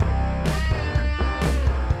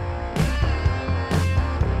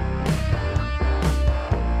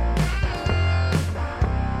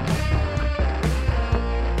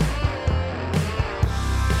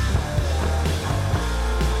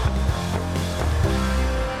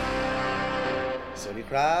ดี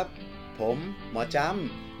ครับผมหมอจ้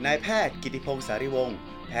ำนายแพทย์กิติพงษ์สาริวงศ์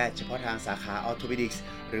แพทย์เฉพาะทางสาขาออร์โทปิดิกส์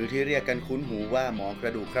หรือที่เรียกกันคุ้นหูว่าหมอกร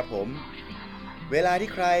ะดูกครับผมเวลาที่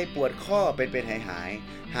ใครปวดข้อเป็นหาย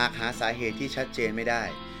หากหาสาเหตุที่ชัดเจนไม่ได้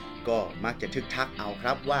ก็มักจะทึกทักเอาค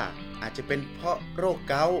รับว่าอาจจะเป็นเพราะโรค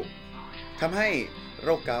เกาต์ทำให้โร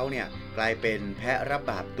คเกาต์เนี่ยกลายเป็นแพะรับ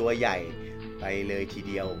บาปตัวใหญ่ไปเลยที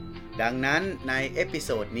เดียวดังนั้นในเอพิโซ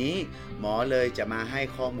ดนี้หมอเลยจะมาให้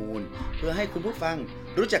ข้อมูลเพื่อให้คุณผู้ฟัง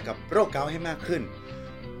รู้จักกับโรคเกาต์ให้มากขึ้น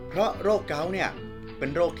เพราะโรคเกาต์เนี่ยเป็น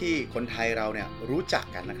โรคที่คนไทยเราเนี่ยรู้จัก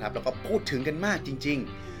กันนะครับแล้วก็พูดถึงกันมากจริง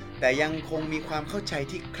ๆแต่ยังคงมีความเข้าใจ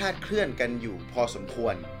ที่คลาดเคลื่อนกันอยู่พอสมคว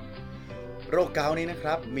รโรคเกาต์นี้นะค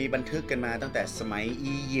รับมีบันทึกกันมาตั้งแต่สมัย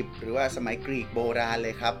อียิปต์หรือว่าสมัยกรีกโบราณเล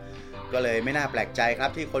ยครับก็เลยไม่น่าแปลกใจครั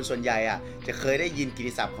บที่คนส่วนใหญ่จะเคยได้ยินกิต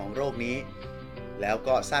ติศัพท์ของโรคนี้แล้ว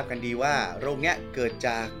ก็ทราบกันดีว่าโรคนี้เกิดจ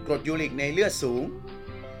ากกรดยูริกในเลือดสูง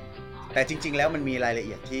แต่จริงๆแล้วมันมีรายละเ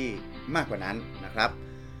อียดที่มากกว่านั้นนะครับ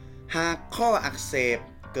หากข้ออักเสบ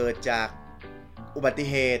เกิดจากอุบัติ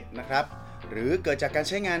เหตุนะครับหรือเกิดจากการใ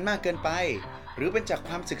ช้งานมากเกินไปหรือเป็นจากค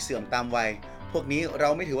วามสึกเสื่อมตามวัยพวกนี้เรา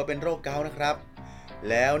ไม่ถือว่าเป็นโรคเกาต์นะครับ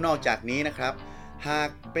แล้วนอกจากนี้นะครับหาก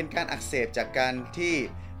เป็นการอักเสบจากการที่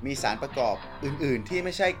มีสารประกอบอื่นๆที่ไ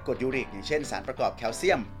ม่ใช่กรดยูริกอย่างเช่นสารประกอบแคลเซี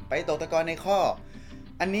ยมไปตกตะกอนในข้อ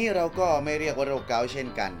อันนี้เราก็ไม่เรียกว่าโรคเกาต์เช่น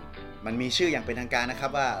กันมันมีชื่ออย่างเป็นทางการนะครั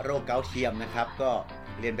บว่าโรคเกาต์เทียมนะครับก็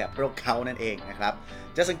เรียนแบบโรคเกาต์นั่นเองนะครับ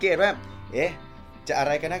จะสังเกตว่าจะอะไ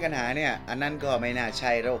รกันนักกันหนาเนี่ยอันนั้นก็ไม่น่าใ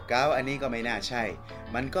ช่โรคเกาต์อันนี้ก็ไม่น่าใช่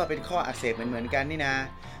มันก็เป็นข้ออักเสบเหมือนกันนี่นะ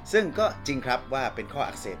ซึ่งก็จริงครับว่าเป็นข้อ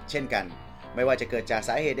อักเสบเช่นกันไม่ว่าจะเกิดจากส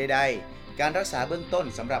าเหตุใดๆการรักษาเบื้องต้น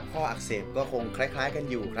สำหรับข้ออักเสบก็คงคล้ายๆกัน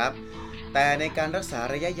อยู่ครับแต่ในการรักษา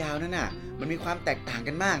ระยะยาวนั้นมันมีความแตกต่าง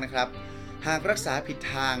กันมากนะครับหากรักษาผิด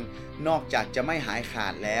ทางนอกจากจะไม่หายขา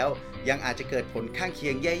ดแล้วยังอาจจะเกิดผลข้างเคี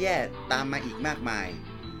ยงแย่ๆตามมาอีกมากมาย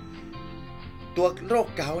ตัวโรค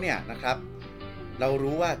เกาต์เนี่ยนะครับเรา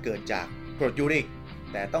รู้ว่าเกิดจากกรดยูริก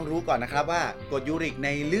แต่ต้องรู้ก่อนนะครับว่ากรดยูริกใน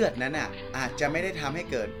เลือดนั้นอาจจะไม่ได้ทำให้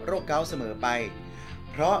เกิดโรคเกาต์เสมอไป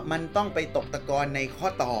เพราะมันต้องไปตกตะกอนในข้อ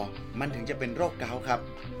ต่อมันถึงจะเป็นโรคเกาต์ครับ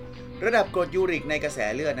ระดับกรดยูริกในกระแส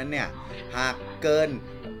เลือดนั้นเนี่ยหากเกิน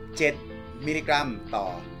7มิลลิกรัมต่อ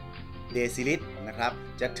เดซิลิตรนะครับ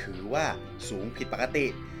จะถือว่าสูงผิดปกติ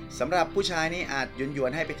สำหรับผู้ชายนี่อาจยว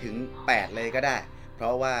นให้ไปถึง8เลยก็ได้เพรา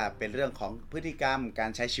ะว่าเป็นเรื่องของพฤติกรรมกา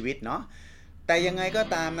รใช้ชีวิตเนาะแต่ยังไงก็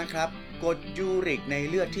ตามนะครับกรดยูริกใน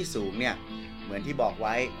เลือดที่สูงเนี่ยเหมือนที่บอกไ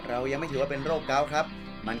ว้เรายังไม่ถือว่าเป็นโรคเกาต์ครับ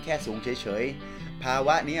มันแค่สูงเฉยๆภาว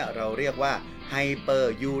ะนี้เราเรียกว่าไฮเปอ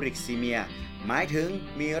ร์ยูริกซีเมียหมายถึง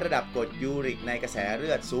มีระดับกรดยูริกในกระแสเลื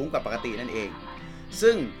อดสูงกว่าปกตินั่นเอง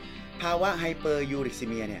ซึ่งภาวะไฮเปอร์ยูริกซี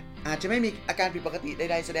เมียเนี่ยอาจจะไม่มีอาการผิดปกติใ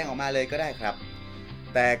ดๆแสดงออกมาเลยก็ได้ครับ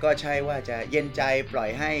แต่ก็ใช่ว่าจะเย็นใจปล่อย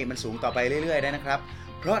ให้มันสูงต่อไปเรื่อยๆได้นะครับ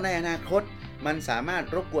เพราะในอนาคตมันสามารถ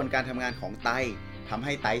รบกวนการทำงานของไตทำใ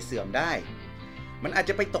ห้ไตเสื่อมได้มันอาจ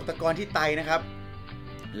จะไปตกตะกอนที่ไตนะครับ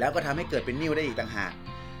แล้วก็ทำให้เกิดเป็นนิ่วได้อีกต่างหาก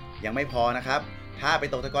ยังไม่พอนะครับถ้าไป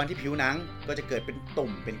ตกตะกอนที่ผิวหนังก็จะเกิดเป็นตุ่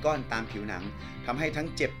มเป็นก้อนตามผิวหนังทำให้ทั้ง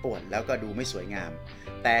เจ็บปวดแล้วก็ดูไม่สวยงาม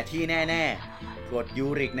แต่ที่แน่ๆกรดยู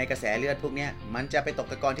ริกในกระแสเลือดพวกนี้มันจะไปตก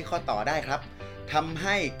ตะกอนที่ข้อต่อได้ครับทำใ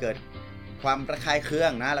ห้เกิดความระคายเคือ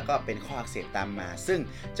งนะแล้วก็เป็นข้ออักเสบตามมาซึ่ง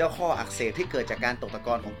เจ้าข้ออักเสบที่เกิดจากการตกตะก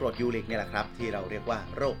อนของกรดยูริกเนี่ยแหละครับที่เราเรียกว่า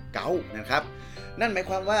โรคเกาต์นะครับนั่นหมาย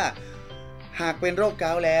ความว่าหากเป็นโรคเก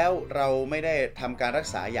าต์แล้วเราไม่ได้ทำการรัก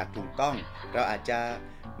ษาอย่างถูกต้องเราอาจจะ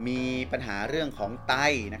มีปัญหาเรื่องของไต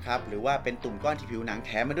นะครับหรือว่าเป็นตุ่มก้อนที่ผิวหนังแถ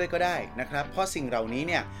มมาด้วยก็ได้นะครับเพราะสิ่งเหล่านี้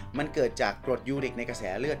เนี่ยมันเกิดจากกรดยูริกในกระแส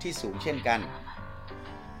เลือดที่สูงเช่นกัน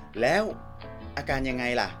แล้วอาการยังไง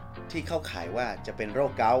ล่ะที่เข้าข่ายว่าจะเป็นโร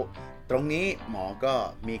คเกาต์ตรงนี้หมอก็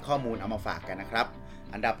มีข้อมูลเอามาฝากกันนะครับ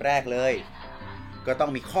อันดับแรกเลยก็ต้อ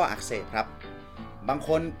งมีข้ออักเสบครับบางค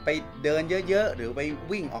นไปเดินเยอะๆหรือไป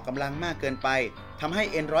วิ่งออกกำลังมากเกินไปทำให้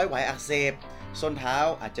เอ็นร้อยหวายอักเสบส้นเท้า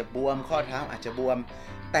อาจจะบวมข้อเท้าอาจจะบวม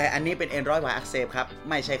แต่อันนี้เป็นเอ็นร้อยหวายอักเสบครับ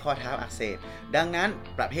ไม่ใช่ข้อเท้าอักเสบดังนั้น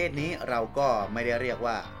ประเภทนี้เราก็ไม่ได้เรียก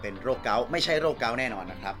ว่าเป็นโรคเกาต์ไม่ใช่โรคเกาต์แน่นอน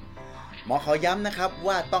นะครับหมอขอย้ำนะครับ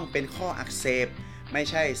ว่าต้องเป็นข้ออักเสบไม่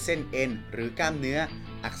ใช่เส้นเอ็นหรือกล้ามเนื้อ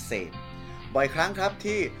อักเสบบ่อยครั้งครับ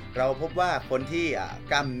ที่เราพบว่าคนที่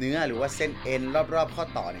กล้ามเนื้อหรือว่าเส้นเอ็นรอบๆข้อ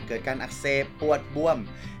ต่อเนี่ยเกิดการอักเสบปวดบวม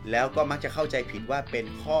แล้วก็มักจะเข้าใจผิดว่าเป็น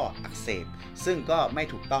ข้ออักเสบซึ่งก็ไม่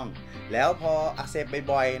ถูกต้องแล้วพออักเสบ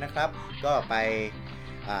บ่อยๆนะครับก็ไป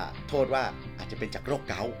โทษว่าอาจจะเป็นจากโรค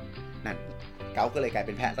เกาต์นั่นเกาต์ก็เลยกลายเ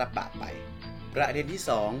ป็นแพะรับบาปไปประเด็นที่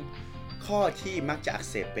2ข้อที่มักจะอัก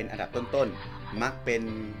เสบเป็นอันดับต้นๆมักเป็น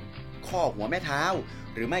ข้อหัวแม่เท้า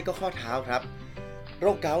หรือไม่ก็ข้อเท้าครับโร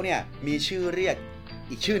คเกาต์เนี่ยมีชื่อเรียก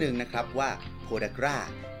อีกชื่อหนึ่งนะครับว่าโพดากรา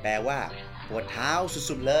แปลว่า ปวดเท้า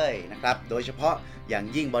สุดๆเลยนะครับโดยเฉพาะอย่าง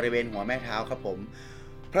ยิ่งบริเวณหัวแม่เท้าครับผม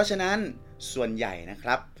เพราะฉะนั้นส่วนใหญ่นะค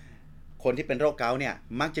รับคนที่เป็นโรคเกาต์เนี่ย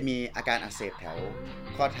มักจะมีอาการอักเสบแถว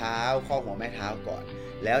ข้อเท้าข้อหัวแม่เท้าก่อน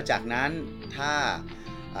แล้วจากนั้นถ้า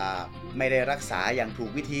ไม่ได้รักษาอย่างถู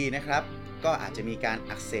กวิธีนะครับก็อาจจะมีการ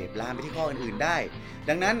อักเสบลามไปที่ข้ออื่นๆได้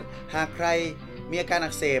ดังนั้นหากใครมีอาการ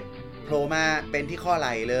อักเสบโผล่มาเป็นที่ข้อไห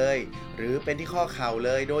ล่เลยหรือเป็นที่ข้อเข่าเ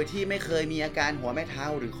ลยโดยที่ไม่เคยมีอาการหัวแม่เท้า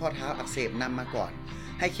หรือข้อเท้าอักเสบนำมาก่อน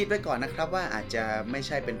ให้คิดไว้ก่อนนะครับว่าอาจจะไม่ใ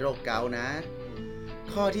ช่เป็นโรคเกาต์นะ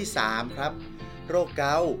ข้อที่3ครับโรคเก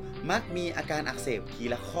าต์มักมีอาการอักเสบที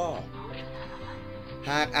ละข้อ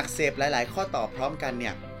หากอักเสบหลายๆข้อต่อพร้อมกันเนี่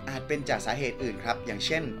ยอาจเป็นจากสาเหตุอื่นครับอย่างเ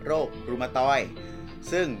ช่นโรครูมาตอยด์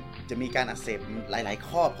ซึ่งจะมีการอักเสบหลายๆ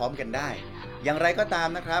ข้อพร้อมกันได้อย่างไรก็ตาม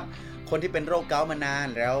นะครับคนที่เป็นโรคเกาต์มานาน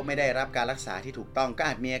แล้วไม่ได้รับการรักษาที่ถูกต้องก็อ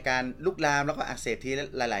าจมีอาการลุกลามแล้วก็อักเสบที่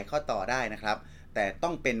หลายๆข้อต่อได้นะครับแต่ต้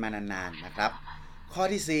องเป็นมานานๆนะครับข้อ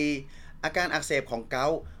ที่4อาการอักเสบของเกา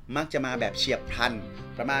ต์มักจะมาแบบเฉียบพลัน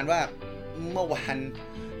ประมาณว่าเมื่อวาน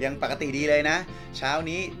ยังปกติดีเลยนะเช้า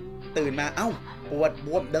นี้ตื่นมาปวดบ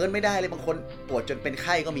วมเดินไม่ได้เลยบางคนปวดจนเป็นไ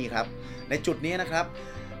ข้ก็มีครับในจุดนี้นะครับ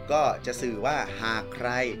ก็จะสื่อว่าหากใคร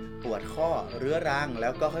ปวดข้อเรื้อรังแล้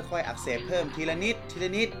วก็ค่อยๆอักเสบเพิ่มทีละ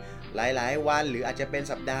นิดหลายๆวันหรืออาจจะเป็น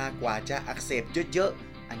สัปดาห์กว่าจะอักเสบเยอะ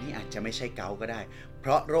ๆอันนี้อาจจะไม่ใช่เกาต์ก็ได้เพร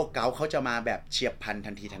าะโรคเกาต์เขาจะมาแบบเฉียบพลัน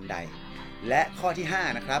ทันทีทันใดและข้อที่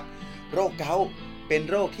5นะครับโรคเกาต์เป็น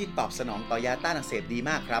โรคที่ตอบสนองต่อยาต้านอักเสบดี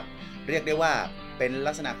มากครับเรียกได้ว่าเป็น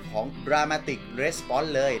ลักษณะของ dramatic response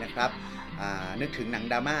เลยนะครับนึกถึงหนัง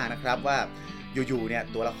ดราม่านะครับว่าอยู่ๆเนี่ย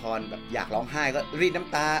ตัวละครแบบอยากร้องไห้ก็รีดน้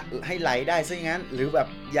ำตาให้ไหลได้ซะอย่างนั้นหรือแบบ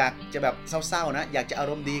อยากจะแบบเศร้าๆนะอยากจะอา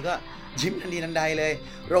รมณ์ดีก็ยิ้มทันทีทันใดเลย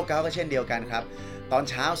โรคเกาต์ก็เช่นเดียวกันครับตอน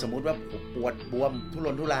เช้าสมมุติว่าปวดบวมทุร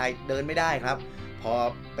นทุรายเดินไม่ได้ครับพอ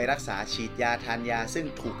ไปรักษาฉีดยาทานยาซึ่ง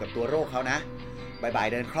ถูกกับตัวโรคเขานะบ่าย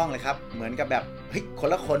ๆเดินคล่องเลยครับเหมือนกับแบบเฮ้ยคน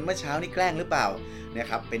ละคนเมื่อเช้านี่แกล้งหรือเปล่าเนี่ย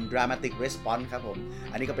ครับเป็น dramatic response ครับผม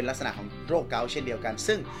อันนี้ก็เป็นลักษณะของโรคเกาต์เช่นเดียวกัน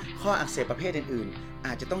ซึ่งข้ออักเสบประเภทอื่นๆอ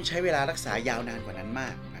าจจะต้องใช้เวลารักษายาวนานกว่านั้นมา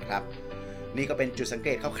กนะครับนี่ก็เป็นจุดสังเก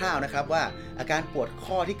ตคร่าวๆนะครับว่าอาการปวด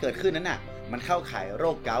ข้อที่เกิดขึ้นนั้นมันเข้าข่ายโร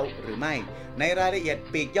คเกาต์หรือไม่ในรายละเอียด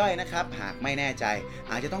ปลีกย่อยนะครับหากไม่แน่ใจ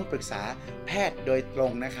อาจจะต้องปรึกษาแพทย์โดยตร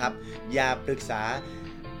งนะครับอย่าปรึกษา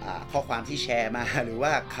ข้อความที่แชร์มาหรือว่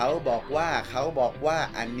าเขาบอกว่า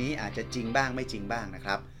อันนี้อาจจะจริงบ้างไม่จริงบ้างนะค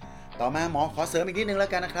รับต่อมาหมอขอเสริมอีกนิดนึงแล้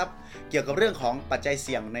วกันนะครับเกี่ยวกับเรื่องของปัจจัยเ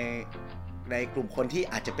สี่ยงในกลุ่มคนที่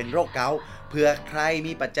อาจจะเป็นโรคเกาต์เผื่อใคร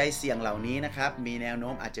มีปัจจัยเสี่ยงเหล่านี้นะครับมีแนวโน้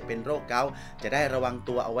มอาจจะเป็นโรคเกาต์จะได้ระวัง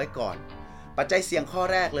ตัวเอาไว้ก่อนปัจจัยเสี่ยงข้อ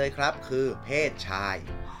แรกเลยครับคือเพศชาย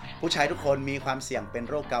ผู้ชายทุกคนมีความเสี่ยงเป็น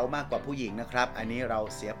โรคเกาต์มากกว่าผู้หญิงนะครับอันนี้เรา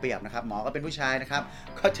เสียเปรียบนะครับหมอก็เป็นผู้ชายนะครับ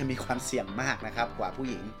ก็จะมีความเสี่ยงมากนะครับกว่าผู้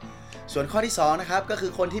หญิงส่วนข้อที่2นะครับก็คื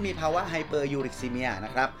อคนที่มีภาวะไฮเปอร์ยูริกซีเมียน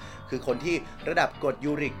ะครับคือคนที่ระดับกรด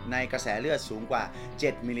ยูริกในกระแสเลือดสูงกว่า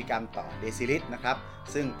7มิลลิกรัมต่อเดซิลิตรนะครับ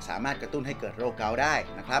ซึ่งสามารถกระตุ้นให้เกิดโรคเกาต์ได้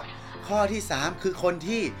นะครับข้อที่3คือคน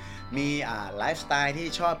ที่มีไลฟ์สไตล์ที่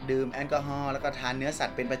ชอบดื่มแอลกอฮอล์แล้วก็ทานเนื้อสัต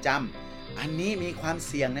ว์เป็นประจำอันนี้มีความ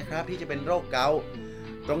เสี่ยงนะครับที่จะเป็นโรคเกาต์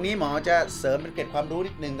ตรงนี้หมอจะเสริมเป็นเกร็ดความรู้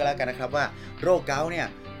นิดนึงก็แล้วกันนะครับว่าโรคเกาต์เนี่ย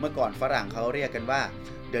เมื่อก่อนฝรั่งเขาเรียกกันว่า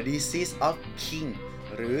the disease of king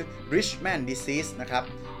หรือ rich man disease นะครับ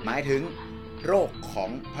หมายถึงโรคของ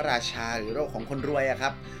พระราชาหรือโรคของคนรวยครั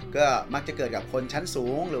บก็มักจะเกิดกับคนชั้นสู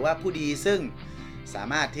งหรือว่าผู้ดีซึ่งสา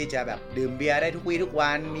มารถที่จะแบบดื่มเบียร์ได้ทุกวี่ทุก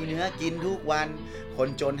วันมีเนื้อกินทุกวันคน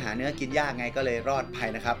จนหาเนื้อกินยากไงก็เลยรอดไป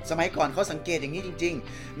นะครับสมัยก่อนเขาสังเกตอย่างนี้จริง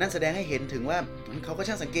ๆนั่นแสดงให้เห็นถึงว่าเขาก็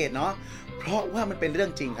ช่างสังเกตเนาะเพราะว่ามันเป็นเรื่อ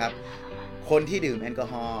งจริงครับคนที่ดื่มแอลกอ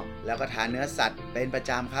ฮอล์แล้วก็ทานเนื้อสัตว์เป็นประ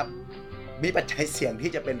จำครับมีปัจจัยเสี่ยง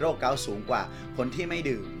ที่จะเป็นโรคเกาต์สูงกว่าคนที่ไม่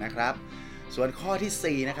ดื่มนะครับส่วนข้อ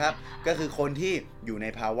ที่4นะครับก็คือคนที่อยู่ใน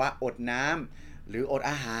ภาวะอดน้ำหรืออด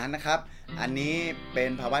อาหารนะครับอันนี้เป็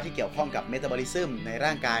นภาวะที่เกี่ยวข้องกับเมตาบอลิซึมในร่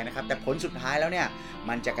างกายนะครับแต่ผลสุดท้ายแล้วเนี่ย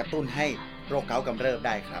มันจะกระตุ้นให้โรคเกาต์กำเริบไ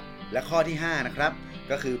ด้ครับและข้อที่5นะครับ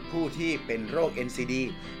ก็คือผู้ที่เป็นโรค NCD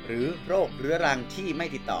หรือโรคเรื้อรังที่ไม่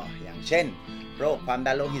ติดต่ออย่างเช่นโรคความ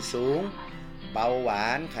ดันโลหิตสูงเบาหวา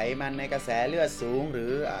นไขมันในกระแสเลือดสูงหรื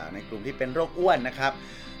อในกลุ่มที่เป็นโรคอ้วนนะครับ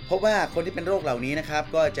พบว่าคนที่เป็นโรคเหล่านี้นะครับ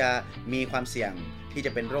ก็จะมีความเสี่ยงที่จ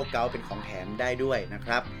ะเป็นโรคเกาต์เป็นของแถมได้ด้วยนะค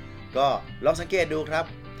รับก็ลองสังเกตดูครับ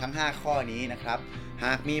ทั้ง5ข้อนี้นะครับห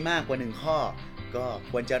ากมีมากกว่า1ข้อก็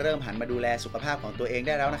ควรจะเริ่มหันมาดูแลสุขภาพของตัวเองไ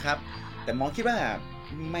ด้แล้วนะครับแต่หมอคิดว่า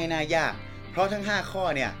ไม่น่ายากเพราะทั้ง5ข้อ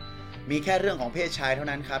เนี่ยมีแค่เรื่องของเพศชายเท่า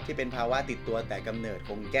นั้นครับที่เป็นภาวะติดตัวแต่กำเนิดค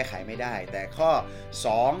งแก้ไขไม่ได้แต่ข้อ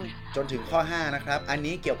2จนถึงข้อ5นะครับอัน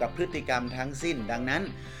นี้เกี่ยวกับพฤติกรรมทั้งสิ้นดังนั้น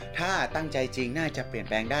ถ้าตั้งใจจริงน่าจะเปลี่ยน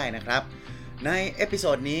แปลงได้นะครับ ในเอพิโซ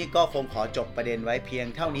ดนี้ก็คงขอจบประเด็นไว้เพียง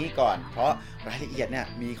เท่านี้ก่อนเพราะรายละเอียดเนี่ย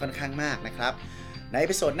มีค่อนข้างมากนะครับในเอ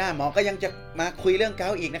พิโซดหน้าหมอก็ยังจะมาคุยเรื่องเกา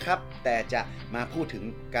ต์อีกนะครับแต่จะมาพูดถึง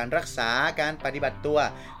การรักษาการปฏิบัติตัว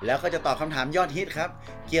แล้วก็จะตอบคำถามยอดฮิตครับ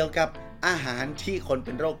เกี่ยวกับอาหารที่คนเ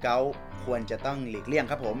ป็นโรคเกาต์ควรจะต้องหลีกเลี่ยง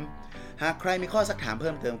ครับผมหากใครมีข้อสักถามเ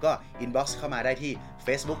พิ่มเติมก็อินบ็อกซ์เข้ามาได้ที่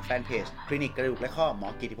Facebook Fanpage คลินิกกระดูกและข้อหมอ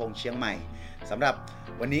กิติพงษ์เชียงใหม่สำหรับ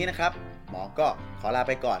วันนี้นะครับหมอก็ขอลาไ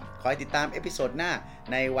ปก่อนคอยติดตามเอพิโซดหน้า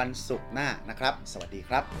ในวันศุกร์หน้านะครับสวัสดีค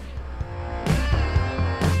รับ